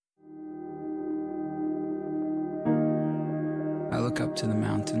look up to the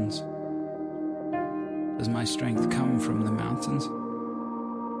mountains. Does my strength come from the mountains?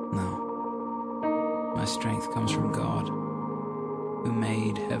 No. My strength comes from God, who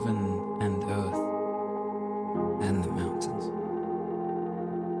made heaven and earth and the mountains.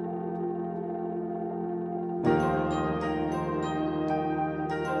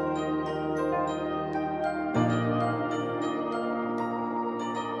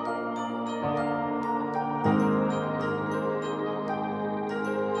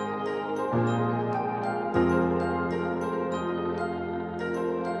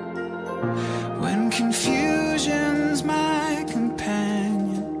 When confusion's my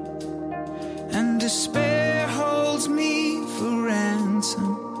companion and despair holds me for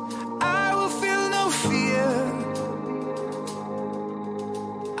ransom, I will feel no fear.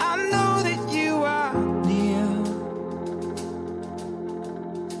 I know that you are near.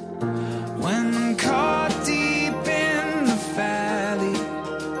 When caught deep in the valley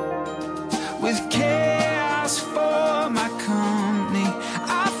with chaos for my company,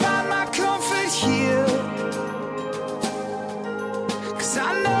 I find my comfort here, 'cause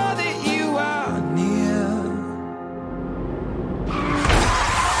I know that you are near.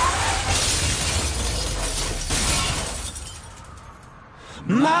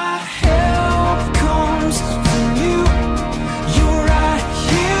 My help comes from you. You're right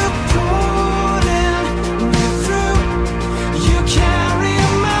here pulling me through. You carry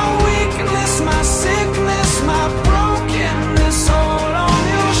my weakness, my sickness, my brokenness, all on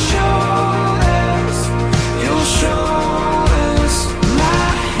your shoulders. Your shoulders. My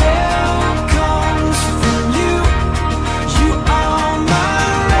help comes from you. You are my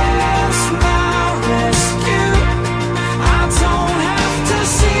rest, my rescue. I don't have to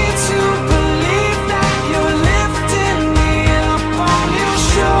see to believe that you're lifting me up on your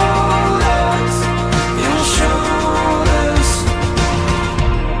shoulders. Your shoulders.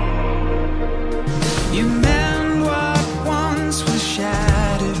 You mend what once was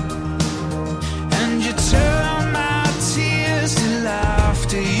shattered, and you turn my tears to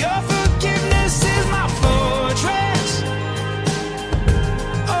laughter. Your forgiveness is my fortress.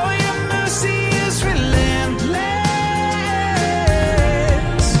 Oh, your mercy is relentless.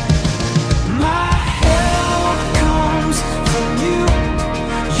 My help comes from you.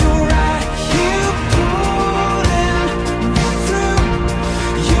 You're right here pulling me through.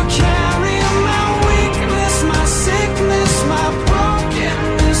 You carry my weakness, my sickness, my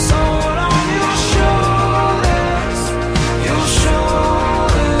brokenness, all on your shoulders. Your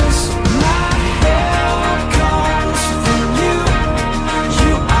shoulders. My help comes from you.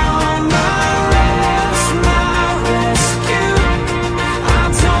 You are my rest, my rescue. I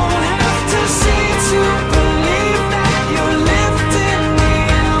don't have to see to believe that you're lifting me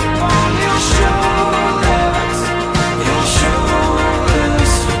up on your shoulders. Your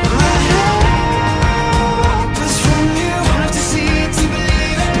shoulders. My help is from you. Don't have to see it to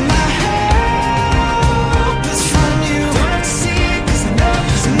believe it. My help is from you. Don't have to see it 'cause I know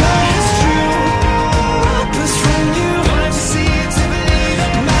it's true. Help is from you. Don't have to see it to believe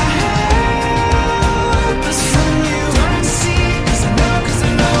it. My help is from you. Don't have to see it 'cause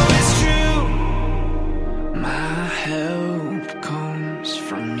I know it's true. My help comes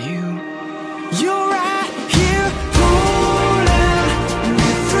from you. You're right here pulling me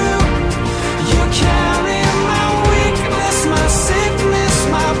through. You carry my weakness, my sickness,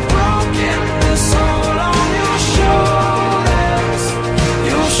 my brokenness, all on your shoulders.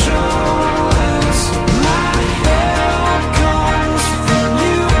 Your shoulders. My help comes from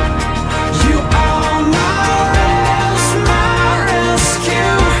you. You are my rest, my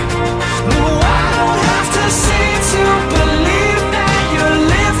rescue. No, I don't have to see to believe that you're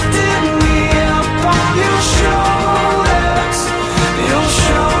lifting me up on your shoulders. Your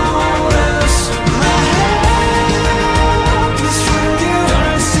shoulders. My help is from you. Don't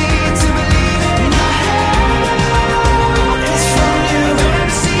have to see it to believe it. My help is from you. Don't have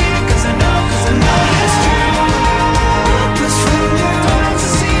to see it 'cause I know it's true. Help is from you. Don't have to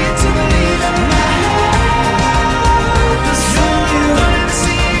see it to believe it. My help is from you. Don't have to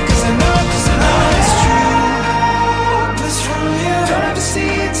see it 'cause I know it's true. Help is from you. Don't have to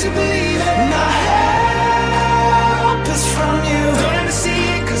see it to believe it. My help is from you. Don't have to see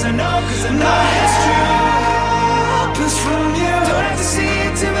it 'cause I know it's true. Help is from you. Don't have to see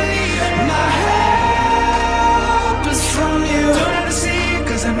it to believe it. My help is from you. Don't have to see it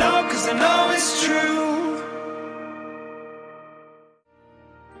 'cause I know it's true.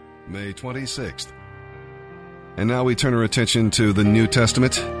 May 26th. And now we turn our attention to the New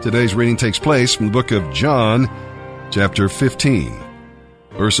Testament. Today's reading takes place from the book of John, chapter 15,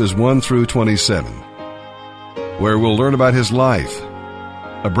 verses 1 through 27. where we'll learn about his life.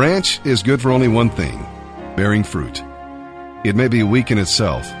 A branch is good for only one thing, bearing fruit. It may be weak in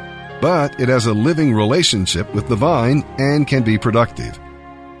itself, but it has a living relationship with the vine and can be productive.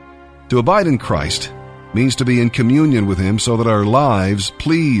 To abide in Christ means to be in communion with him so that our lives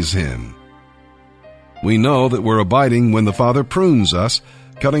please him. We know that we're abiding when the Father prunes us,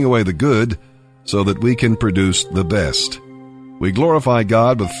 cutting away the good so that we can produce the best. We glorify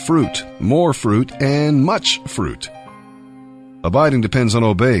God with fruit, more fruit, and much fruit. Abiding depends on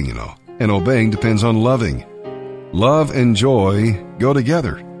obeying, and obeying depends on loving. Love and joy go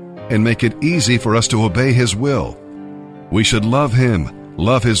together and make it easy for us to obey his will. We should love him,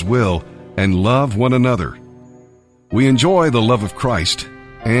 love his will, and love one another. We enjoy the love of Christ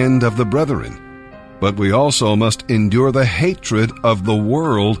and of the brethren, but we also must endure the hatred of the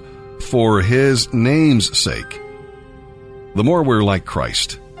world for his name's sake. The more we're like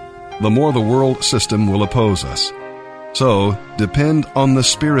Christ, the more the world system will oppose us. So, depend on the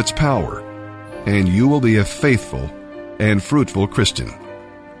Spirit's power, and you will be a faithful and fruitful Christian.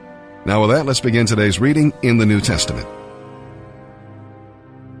 Now with that, let's begin today's reading in the New Testament.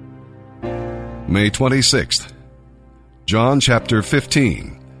 May 26th, John chapter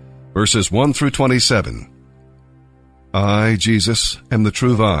 15, verses 1 through 27. I, Jesus, am the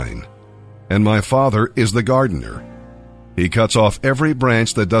true vine, and my Father is the gardener. He cuts off every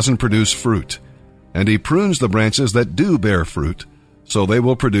branch that doesn't produce fruit, and he prunes the branches that do bear fruit, so they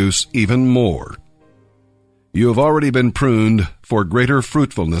will produce even more. You have already been pruned for greater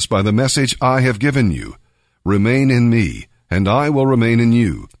fruitfulness by the message I have given you. Remain in me, and I will remain in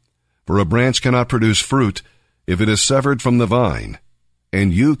you. For a branch cannot produce fruit if it is severed from the vine,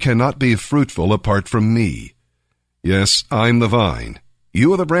 and you cannot be fruitful apart from me. Yes, I'm the vine.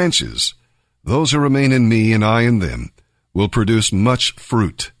 You are the branches. Those who remain in me and I in them will produce much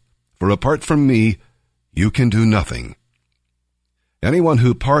fruit. For apart from me, you can do nothing. Anyone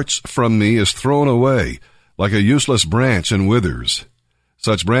who parts from me is thrown away like a useless branch and withers.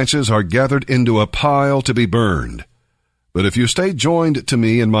 Such branches are gathered into a pile to be burned. But if you stay joined to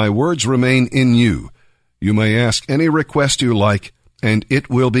me and my words remain in you, you may ask any request you like, and it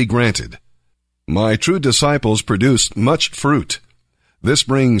will be granted. My true disciples produce much fruit. This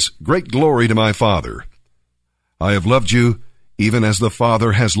brings great glory to my Father. I have loved you even as the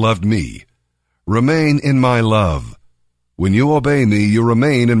Father has loved me. Remain in my love. When you obey me, you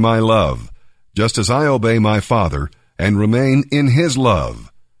remain in my love, just as I obey my Father and remain in his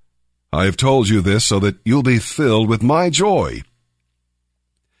love. I have told you this so that you'll be filled with my joy.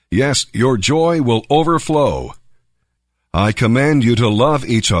 Yes, your joy will overflow. I command you to love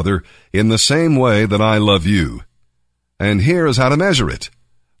each other in the same way that I love you. And here is how to measure it.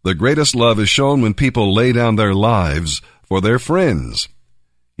 The greatest love is shown when people lay down their lives for their friends.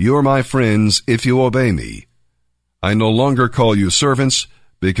 You are my friends if you obey me. I no longer call you servants,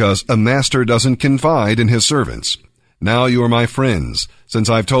 because a master doesn't confide in his servants. Now you are my friends, since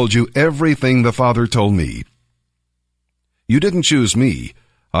I've told you everything the Father told me. You didn't choose me,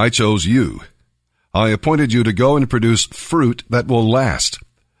 I chose you. I appointed you to go and produce fruit that will last,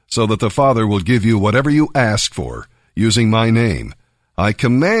 so that the Father will give you whatever you ask for, using my name. I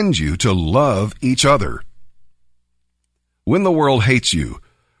command you to love each other. When the world hates you,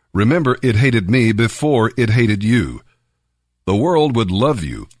 remember it hated me before it hated you. The world would love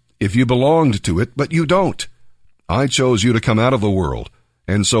you if you belonged to it, but you don't. I chose you to come out of the world,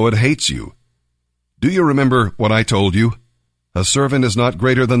 and so it hates you. Do you remember what I told you? A servant is not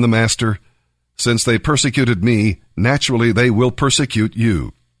greater than the master. Since they persecuted me, naturally they will persecute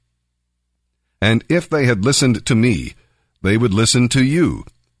you. And if they had listened to me, they would listen to you.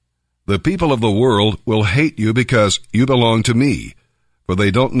 The people of the world will hate you because you belong to me, for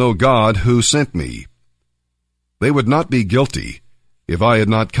they don't know God who sent me. They would not be guilty if I had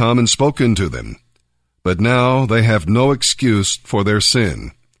not come and spoken to them, but now they have no excuse for their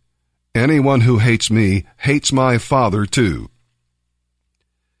sin. Anyone who hates me hates my Father too.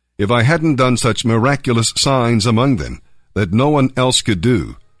 If I hadn't done such miraculous signs among them that no one else could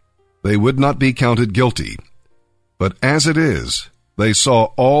do, they would not be counted guilty. But as it is, they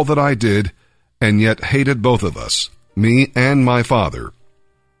saw all that I did and yet hated both of us, me and my Father.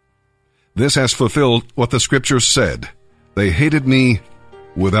 This has fulfilled what the Scriptures said. They hated me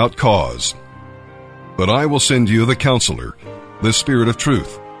without cause. But I will send you the Counselor, the Spirit of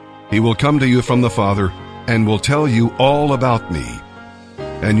truth. He will come to you from the Father and will tell you all about me.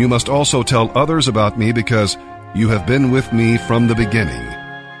 And you must also tell others about me because you have been with me from the beginning.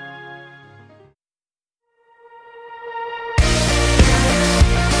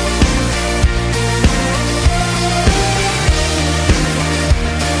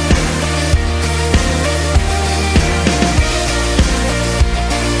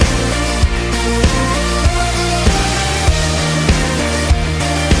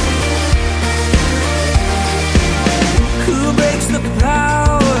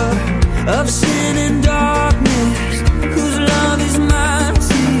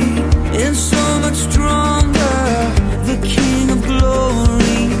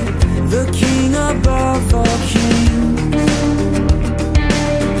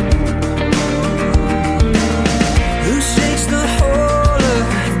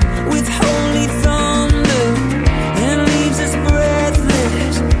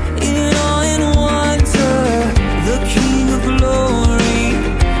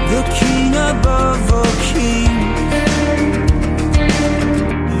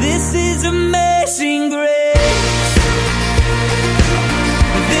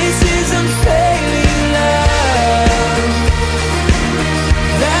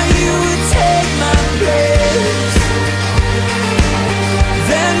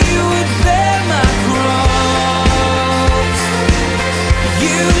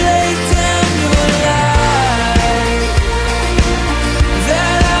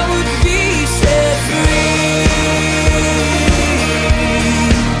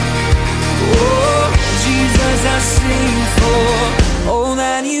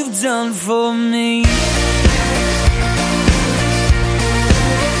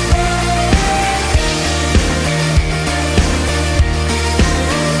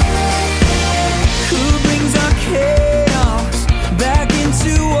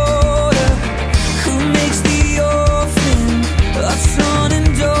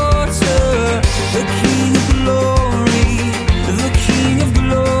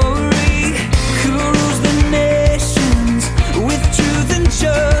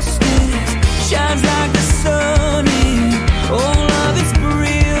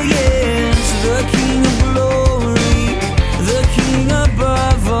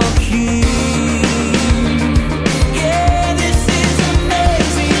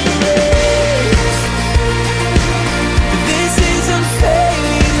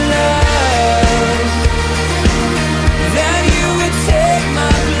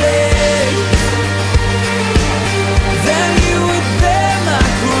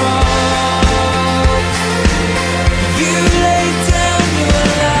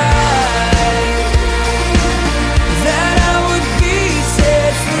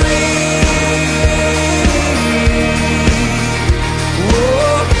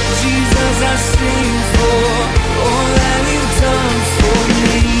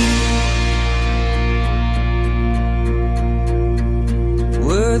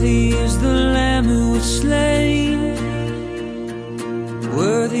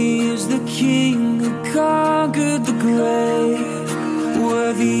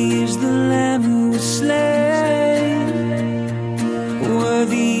 Worthy is the Lamb who was slain.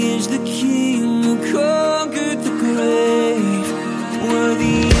 Worthy is the King who conquered the grave.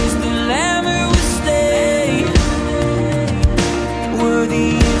 Worthy is the Lamb who was slain. Worthy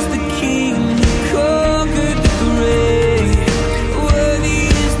is the King who conquered the grave. Worthy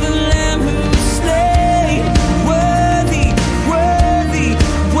is the Lamb who was slain. Worthy, worthy,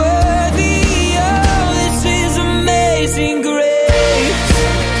 worthy. Oh, this is amazing grace.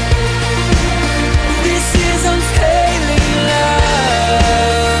 This is unfailing love.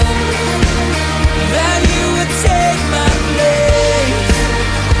 That you would take my place.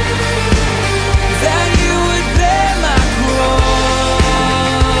 That you would bear my cross.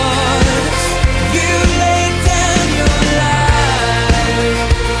 You laid down your life.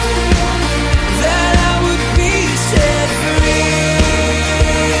 That I would be set free.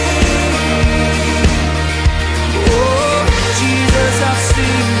 Oh, Jesus, I've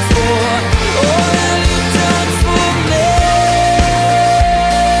seen for all that you've done for me.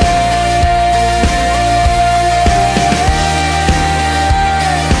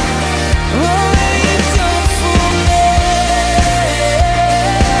 All that you've done for me.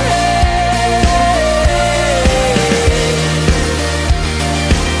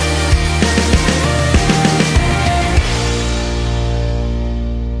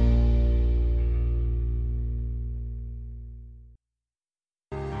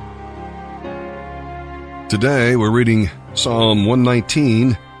 Today we're reading Psalm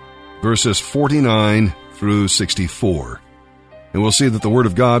 119, verses 49 through 64. And we'll see that the Word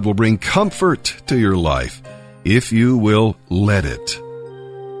of God will bring comfort to your life if you will let it.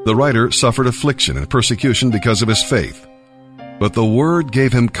 The writer suffered affliction and persecution because of his faith, but the Word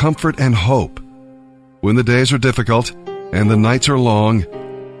gave him comfort and hope. When the days are difficult and the nights are long,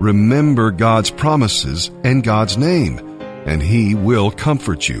 remember God's promises and God's name, and He will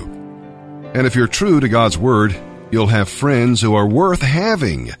comfort you. And if you're true to God's Word, you'll have friends who are worth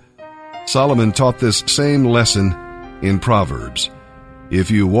having. Solomon taught this same lesson in Proverbs.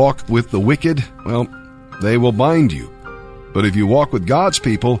 If you walk with the wicked, well, they will bind you. But if you walk with God's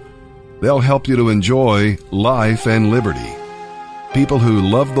people, they'll help you to enjoy life and liberty. People who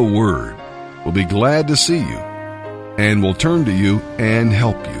love the Word will be glad to see you and will turn to you and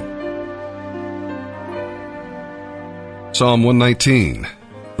help you. Psalm 119,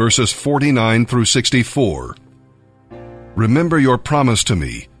 verses 49 through 64. Remember your promise to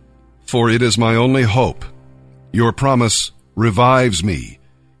me, for it is my only hope. Your promise revives me.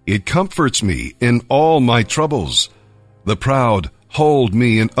 It comforts me in all my troubles. The proud hold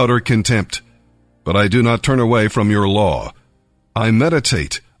me in utter contempt, but I do not turn away from your law. I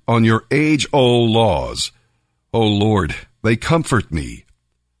meditate on your age-old laws. O Lord, they comfort me.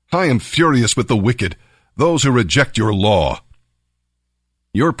 I am furious with the wicked, those who reject your law.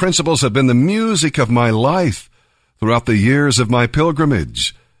 Your principles have been the music of my life throughout the years of my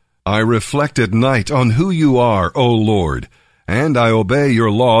pilgrimage. I reflect at night on who you are, O Lord, and I obey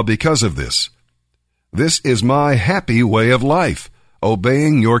your law because of this. This is my happy way of life,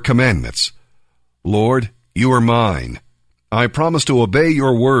 obeying your commandments. Lord, you are mine. I promise to obey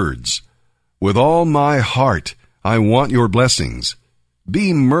your words. With all my heart, I want your blessings.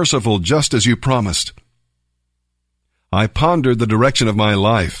 Be merciful just as you promised. I pondered the direction of my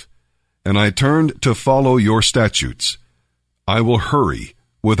life, and I turned to follow your statutes. I will hurry,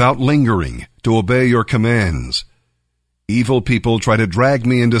 without lingering, to obey your commands. Evil people try to drag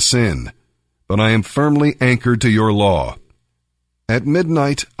me into sin, but I am firmly anchored to your law. At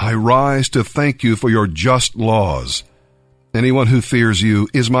midnight, I rise to thank you for your just laws. Anyone who fears you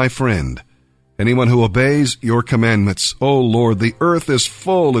is my friend. Anyone who obeys your commandments, O Lord, the earth is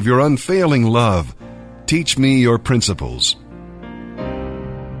full of your unfailing love. Teach me your principles.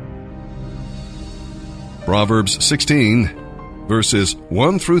 Proverbs 16, verses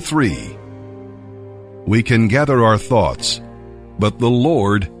 1 through 3. We can gather our thoughts, but the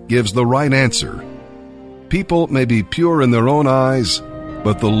Lord gives the right answer. People may be pure in their own eyes,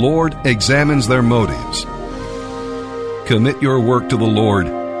 but the Lord examines their motives. Commit your work to the Lord,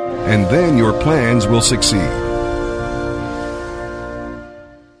 and then your plans will succeed.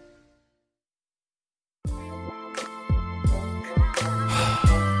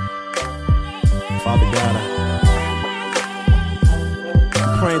 Father God,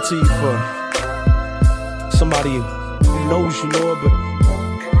 I'm praying to you for somebody who knows you, Lord, but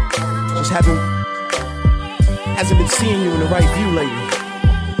just hasn't been seeing you in the right view lately.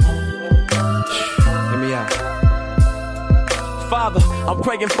 Hear me out. Father, I'm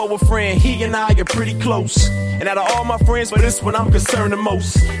praying for a friend. He and I are pretty close. And out of all my friends, but this one I'm concerned the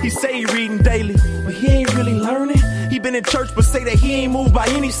most. He say he reading daily, but he ain't really learning. He been in church but say that he ain't moved by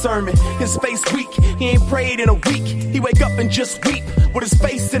any sermon. His face weak, he ain't prayed in a week. He wake up and just weep with his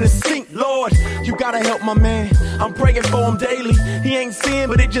face in the sink. Lord, you gotta help my man. I'm praying for him daily. He ain't seeing,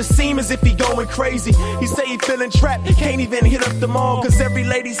 but it just seems as if he going crazy. He say he feeling trapped, can't even hit up the mall, cause every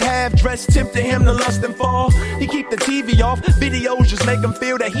lady's half dressed tempting him to lust and fall. He keep the TV off, videos just make him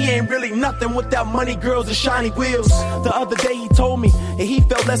feel that he ain't really nothing without money, girls, and shiny wheels. The other day he told me that he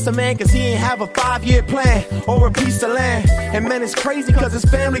felt less a man cause he ain't have a 5-year plan or a piece of land. And man, it's crazy cause his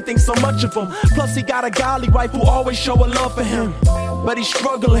family thinks so much of him. Plus he got a godly wife who always show a love for him. But he's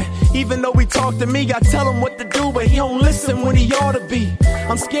struggling, even though he talk to me. I tell him what to do, but he don't listen when he ought to be.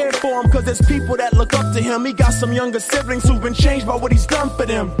 I'm scared for him cause there's people that look up to him. He got some younger siblings who've been changed by what he's done for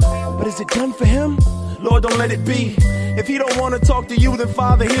them. But is it done for him? Lord, don't let it be. If he don't want to talk to you, then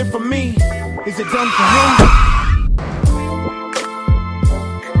Father, hear from me. Is it done for him?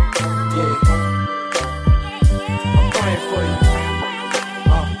 Yeah. I'm praying for you.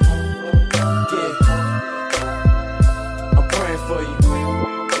 Yeah. I'm praying for you.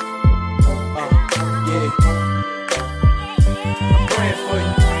 Yeah. I'm praying for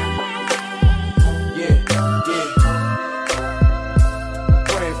you. Yeah. I'm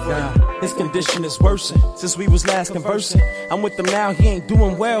praying for you. His condition is worsened since we was last conversing. I'm with him now, he ain't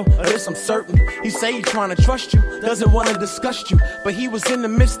doing well, of this I'm certain. He say he trying to trust you, doesn't want to discuss you, but he was in the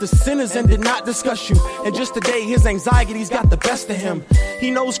midst of sinners and did not discuss you. And just today his anxiety's got the best of him. He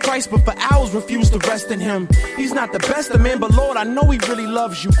knows Christ but for hours refused to rest in him. He's not the best of men, but Lord, I know he really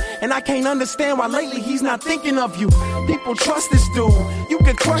loves you. And I can't understand why lately he's not thinking of you. People trust this dude, you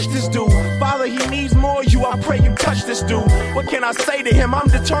can crush this dude. Father, he needs more of you, I pray you touch this dude. What can I say to him? I'm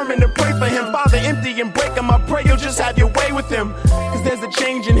determined to pray for him. Father, empty and break him, I pray you'll just have your way with him. Cause there's a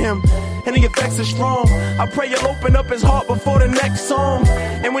change in him, and the effects are strong. I pray you'll open up his heart before the next song.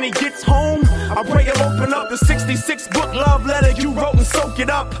 And when he gets home, I pray you'll open up the 66-book love letter you wrote and soak it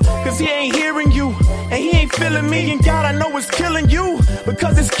up. Cause he ain't hearing you, and he ain't feeling me. And God, I know it's killing you,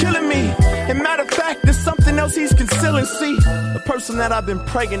 because it's killing me. And matter of fact, there's something else he's concealing. See, the person that I've been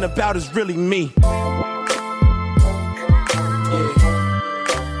praying about is really me.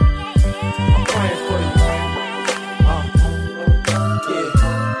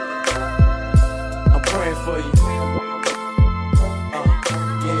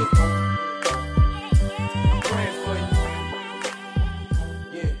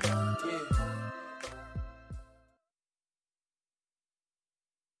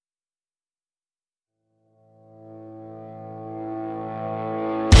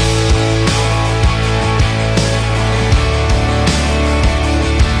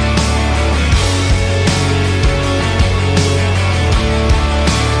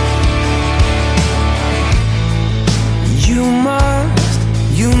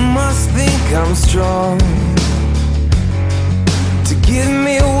 I'm strong to give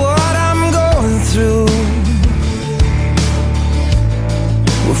me what I'm going through.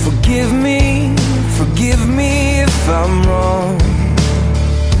 Well, forgive me if I'm wrong,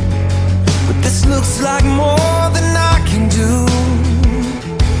 but this looks like more than I can do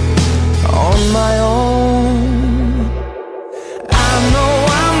on my own. I know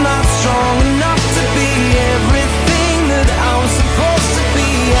I'm not strong enough to be everything that I'm supposed to be.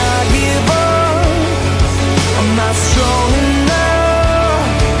 I give up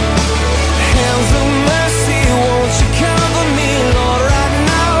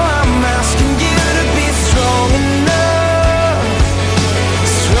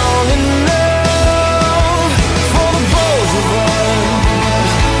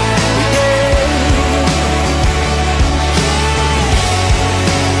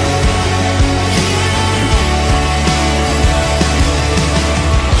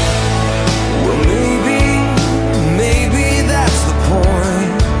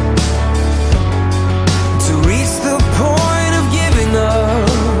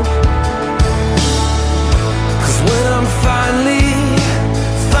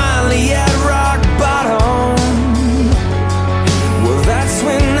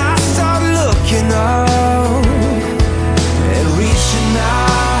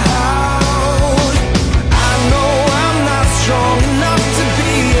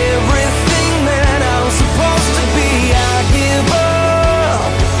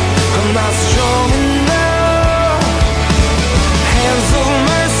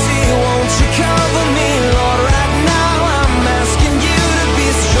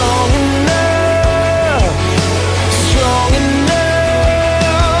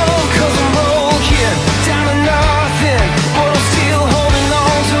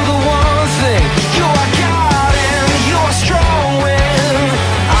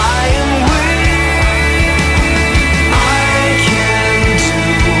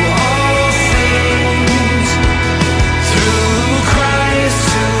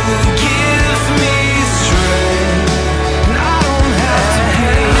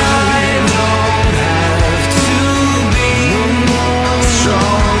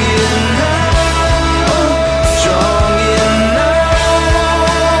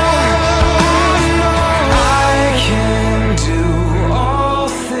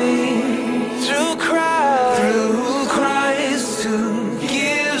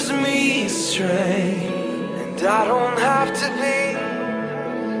astray, and I don't have to be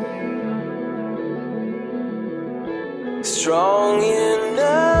strong enough